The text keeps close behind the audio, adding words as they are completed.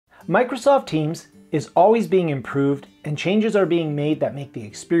Microsoft Teams is always being improved, and changes are being made that make the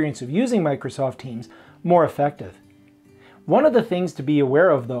experience of using Microsoft Teams more effective. One of the things to be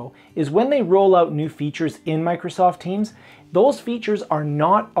aware of, though, is when they roll out new features in Microsoft Teams, those features are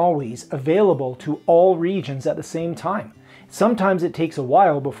not always available to all regions at the same time. Sometimes it takes a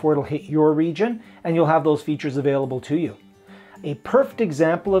while before it'll hit your region and you'll have those features available to you. A perfect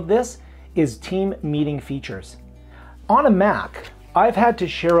example of this is team meeting features. On a Mac, I've had to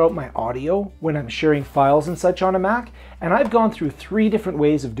share out my audio when I'm sharing files and such on a Mac, and I've gone through 3 different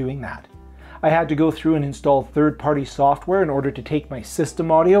ways of doing that. I had to go through and install third-party software in order to take my system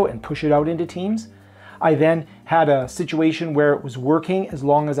audio and push it out into Teams. I then had a situation where it was working as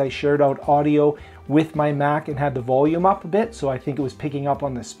long as I shared out audio with my Mac and had the volume up a bit, so I think it was picking up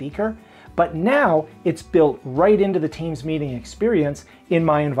on the speaker. But now it's built right into the Teams meeting experience in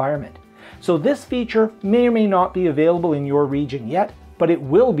my environment. So this feature may or may not be available in your region yet, but it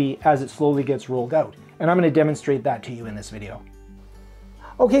will be as it slowly gets rolled out. And I'm going to demonstrate that to you in this video.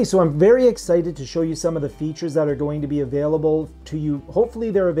 Okay, so I'm very excited to show you some of the features that are going to be available to you.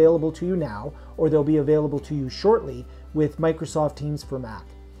 Hopefully they're available to you now, or they'll be available to you shortly with Microsoft Teams for Mac.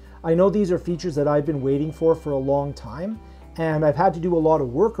 I know these are features that I've been waiting for a long time, and I've had to do a lot of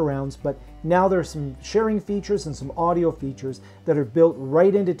workarounds, but now there's some sharing features and some audio features that are built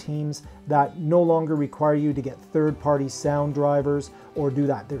right into Teams that no longer require you to get third-party sound drivers or do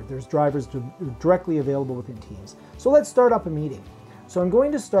that. There's drivers directly available within Teams. So let's start up a meeting. So I'm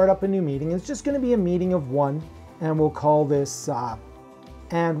going to start up a new meeting. It's just going to be a meeting of 1, and we'll call this,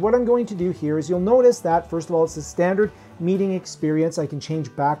 and what I'm going to do here is you'll notice that, first of all, it's a standard meeting experience. I can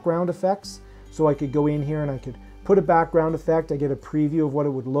change background effects. So I could go in here and I could put a background effect. I get a preview of what it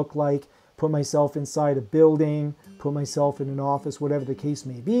would look like, put myself inside a building, put myself in an office, whatever the case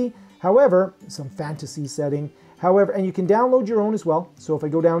may be. However, some fantasy setting. However, and you can download your own as well. So if I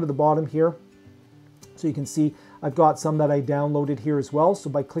go down to the bottom here, so you can see I've got some that I downloaded here as well. So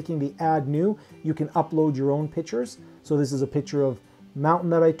by clicking the add new, you can upload your own pictures. So this is a picture of mountain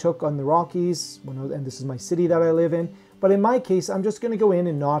that I took on the Rockies, and this is my city that I live in. But in my case, I'm just going to go in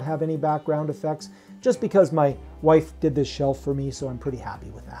and not have any background effects just because my wife did this shelf for me, so I'm pretty happy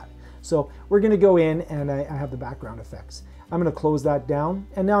with that. So we're going to go in and I have the background effects. I'm going to close that down,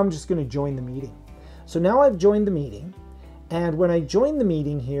 and now I'm just going to join the meeting. So now I've joined the meeting, and when I join the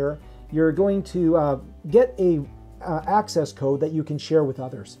meeting here, you're going to get a access code that you can share with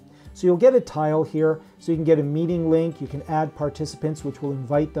others. So you'll get a tile here, so you can get a meeting link, you can add participants, which will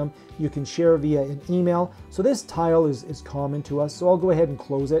invite them, you can share via an email. So this tile is common to us, so I'll go ahead and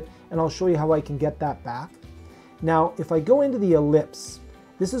close it, and I'll show you how I can get that back. Now, if I go into the ellipse,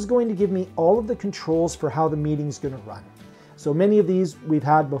 this is going to give me all of the controls for how the meeting is going to run. So many of these we've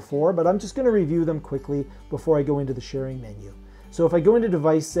had before, but I'm just going to review them quickly before I go into the sharing menu. So if I go into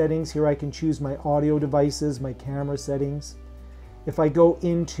device settings, here I can choose my audio devices, my camera settings. If I go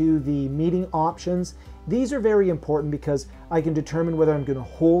into the meeting options, these are very important because I can determine whether I'm going to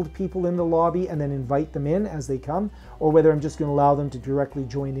hold people in the lobby and then invite them in as they come, or whether I'm just going to allow them to directly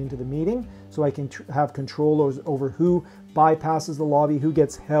join into the meeting, so I can have control over who bypasses the lobby, who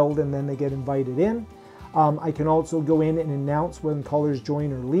gets held, and then they get invited in. I can also go in and announce when callers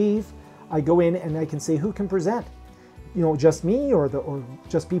join or leave. I go in and I can say who can present. You know, just me or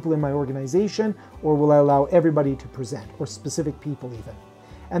just people in my organization, or will I allow everybody to present, or specific people even.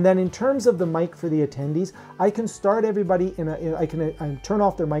 And then in terms of the mic for the attendees, I can start everybody I can turn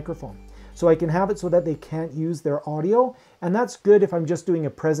off their microphone. So I can have it so that they can't use their audio, and that's good if I'm just doing a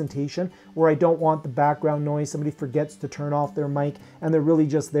presentation where I don't want the background noise, somebody forgets to turn off their mic and they're really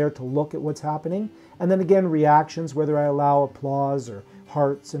just there to look at what's happening. And then again, reactions, whether I allow applause or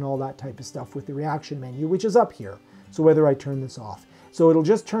hearts and all that type of stuff with the reaction menu, which is up here. So whether I turn this off. So it'll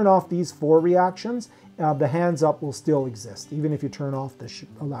just turn off these 4 reactions. The hands up will still exist, even if you turn off the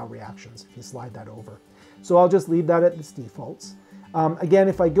allow reactions, if you slide that over. So I'll just leave that at its defaults. Again,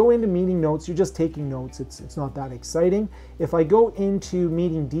 if I go into meeting notes, you're just taking notes. It's not that exciting. If I go into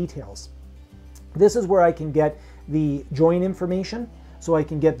meeting details, this is where I can get the join information. So I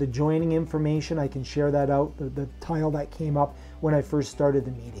can get the joining information. I can share that out, the tile that came up when I first started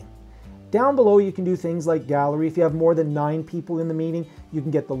the meeting. Down below, you can do things like gallery. If you have more than 9 people in the meeting, you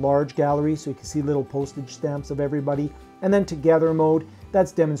can get the large gallery, so you can see little postage stamps of everybody. And then together mode,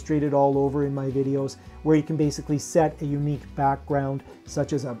 that's demonstrated all over in my videos, where you can basically set a unique background,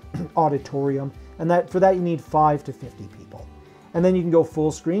 such as an auditorium. And for that, you need 5 to 50 people. And then you can go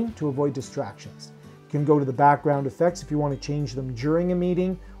full screen to avoid distractions. You can go to the background effects if you want to change them during a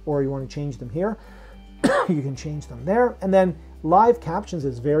meeting, or you want to change them here. You can change them there. And then live captions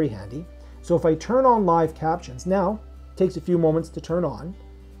is very handy. So if I turn on live captions, now it takes a few moments to turn on.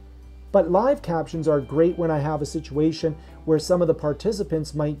 But live captions are great when I have a situation where some of the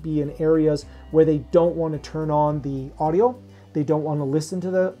participants might be in areas where they don't want to turn on the audio, they don't want to listen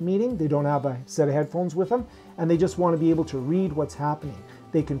to the meeting, they don't have a set of headphones with them, and they just want to be able to read what's happening.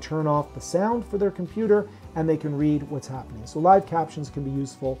 They can turn off the sound for their computer and they can read what's happening. So live captions can be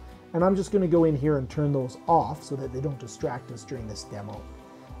useful, and I'm just going to go in here and turn those off so that they don't distract us during this demo.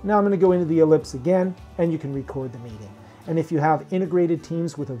 Now I'm going to go into the ellipse again, and you can record the meeting. And if you have integrated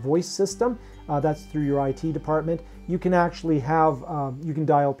teams with a voice system, that's through your IT department, you can actually have, you can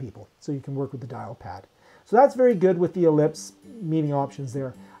dial people, so you can work with the dial pad. So that's very good with the ellipse meeting options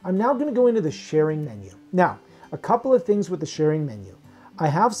there. I'm now going to go into the sharing menu. Now, a couple of things with the sharing menu. I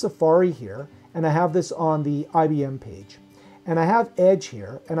have Safari here, and I have this on the IBM page. And I have Edge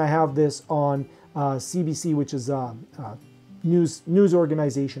here, and I have this on CBC, which is a news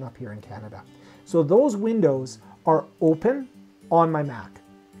organization up here in Canada. So those windows are open on my Mac.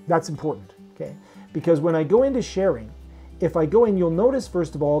 That's important, okay? Because when I go into sharing, if I go in, you'll notice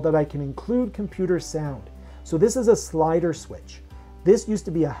first of all that I can include computer sound. So this is a slider switch. This used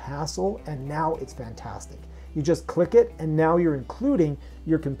to be a hassle, and now it's fantastic. You just click it, and now you're including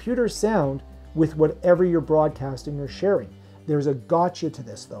your computer sound with whatever you're broadcasting or sharing. There's a gotcha to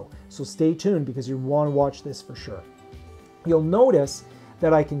this though, so stay tuned because you want to watch this for sure. You'll notice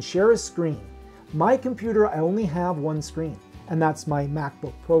that I can share a screen. My computer, I only have one screen, and that's my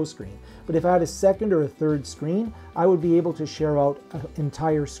MacBook Pro screen. But if I had a second or a third screen, I would be able to share out an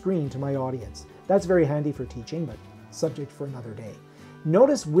entire screen to my audience. That's very handy for teaching, but subject for another day.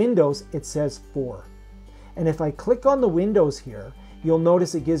 Notice Windows, it says 4. And if I click on the windows here, you'll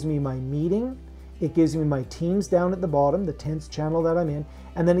notice it gives me my meeting, it gives me my Teams down at the bottom, the 10th channel that I'm in,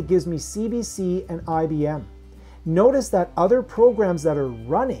 and then it gives me CBC and IBM. Notice that other programs that are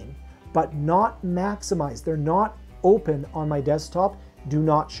running but not maximized, they're not open on my desktop, do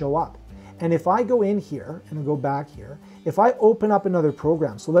not show up. And if I go in here, and I'll go back here, if I open up another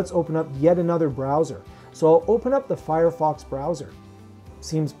program, so let's open up yet another browser. So I'll open up the Firefox browser.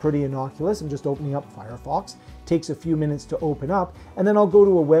 Seems pretty innocuous. I'm just opening up Firefox. Takes a few minutes to open up, and then I'll go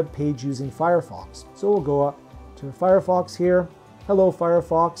to a web page using Firefox. So we'll go up to Firefox here, hello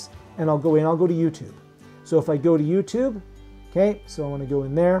Firefox, and I'll go to YouTube. So if I go to YouTube, okay, so I want to go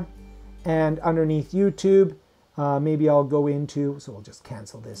in there, and underneath YouTube, maybe I'll go into, so we'll just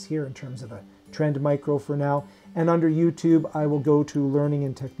cancel this here in terms of a trend micro for now, and under YouTube, I will go to Learning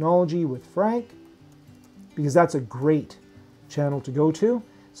and Technology with Frank, because that's a great channel to go to.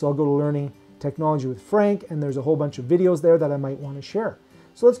 So I'll go to Learning Technology with Frank, and there's a whole bunch of videos there that I might want to share.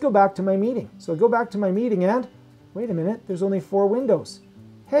 So let's go back to my meeting. So I go back to my meeting, and wait a minute, there's only 4 windows.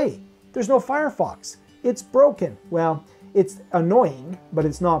 Hey, there's no Firefox. It's broken. Well, it's annoying, but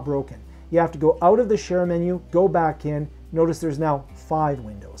it's not broken. You have to go out of the share menu, go back in. Notice there's now 5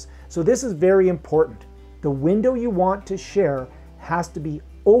 windows. So this is very important. The window you want to share has to be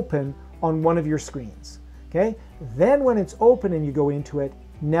open on one of your screens. Okay? Then when it's open and you go into it,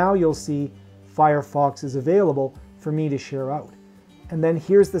 now you'll see Firefox is available for me to share out. And then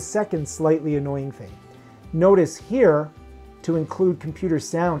here's the second slightly annoying thing. Notice here, to include computer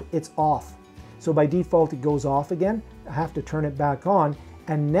sound, it's off. So by default, it goes off again. I have to turn it back on.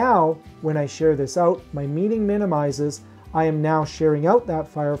 And now when I share this out, my meeting minimizes. I am now sharing out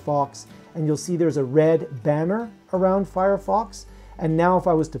that Firefox, and you'll see there's a red banner around Firefox. And now if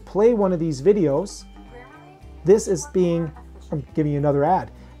I was to play one of these videos, this is being, I'm giving you another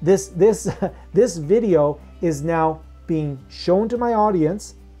ad. This video is now being shown to my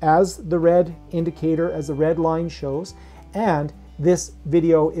audience as the red indicator, as the red line shows, and this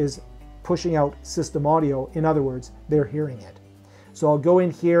video is pushing out system audio. In other words, they're hearing it. So I'll go in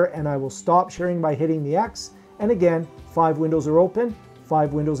here and I will stop sharing by hitting the X. And again, 5 windows are open,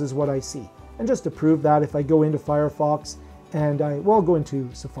 5 windows is what I see. And just to prove that, if I go into Firefox and I'll go into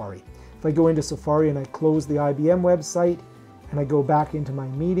Safari. If I go into Safari and I close the IBM website and I go back into my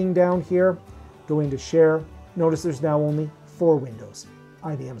meeting down here, go into share, notice there's now only 4 windows.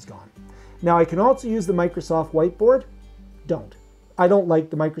 IBM's gone. Now I can also use the Microsoft Whiteboard. Don't. I don't like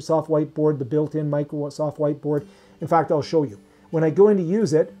the Microsoft Whiteboard, the built-in Microsoft Whiteboard. In fact, I'll show you. When I go in to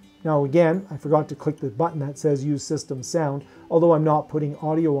use it, now again, I forgot to click the button that says use system sound, although I'm not putting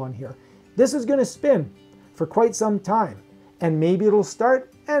audio on here. This is going to spin for quite some time, and maybe it'll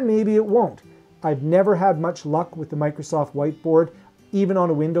start and maybe it won't. I've never had much luck with the Microsoft Whiteboard, even on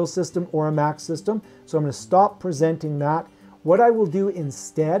a Windows system or a Mac system, so I'm going to stop presenting that. What I will do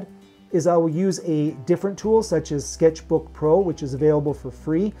instead is I will use a different tool such as Sketchbook Pro, which is available for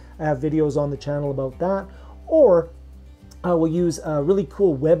free. I have videos on the channel about that. Or I will use a really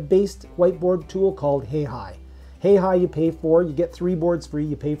cool web-based whiteboard tool called Hey Hi. Hey Hi you pay for, you get 3 boards free,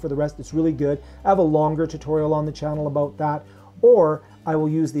 you pay for the rest, it's really good. I have a longer tutorial on the channel about that, or I will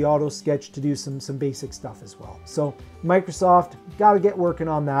use the auto sketch to do some basic stuff as well. So Microsoft, got to get working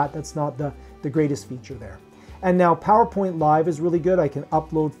on that. That's not the greatest feature there. And now PowerPoint Live is really good. I can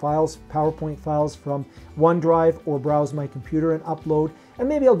upload files, PowerPoint files from OneDrive or browse my computer and upload. And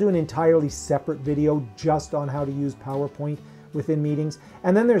maybe I'll do an entirely separate video just on how to use PowerPoint within meetings.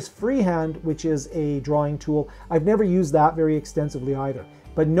 And then there's Freehand, which is a drawing tool. I've never used that very extensively either.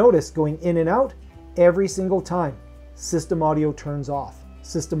 But notice going in and out every single time, system audio turns off.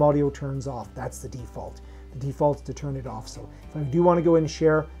 System audio turns off. That's the default. The default is to turn it off. So if I do want to go in and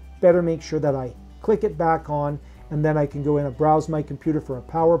share, better make sure that I click it back on, and then I can go in and browse my computer for a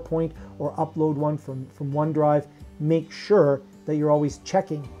PowerPoint or upload one from OneDrive. Make sure that you're always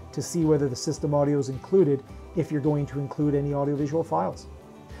checking to see whether the system audio is included if you're going to include any audiovisual files.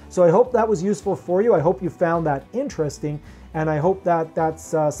 So I hope that was useful for you. I hope you found that interesting, and I hope that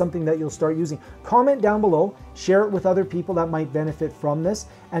that's something that you'll start using. Comment down below, share it with other people that might benefit from this,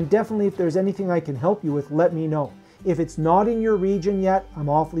 and definitely if there's anything I can help you with, let me know. If it's not in your region yet, I'm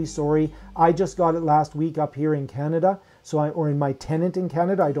awfully sorry. I just got it last week up here in Canada, or in my tenant in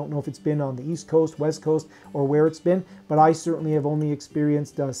Canada. I don't know if it's been on the East Coast, West Coast, or where it's been, but I certainly have only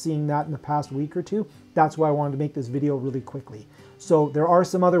experienced seeing that in the past week or two. That's why I wanted to make this video really quickly. So there are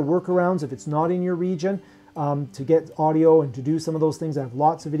some other workarounds if it's not in your region to get audio and to do some of those things. I have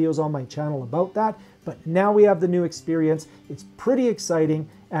lots of videos on my channel about that, but now we have the new experience. It's pretty exciting,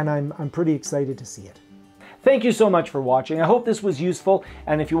 and I'm pretty excited to see it. Thank you so much for watching. I hope this was useful,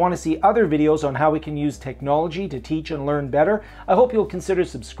 and if you want to see other videos on how we can use technology to teach and learn better, I hope you'll consider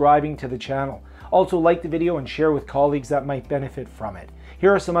subscribing to the channel. Also like the video and share with colleagues that might benefit from it.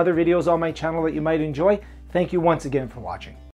 Here are some other videos on my channel that you might enjoy. Thank you once again for watching.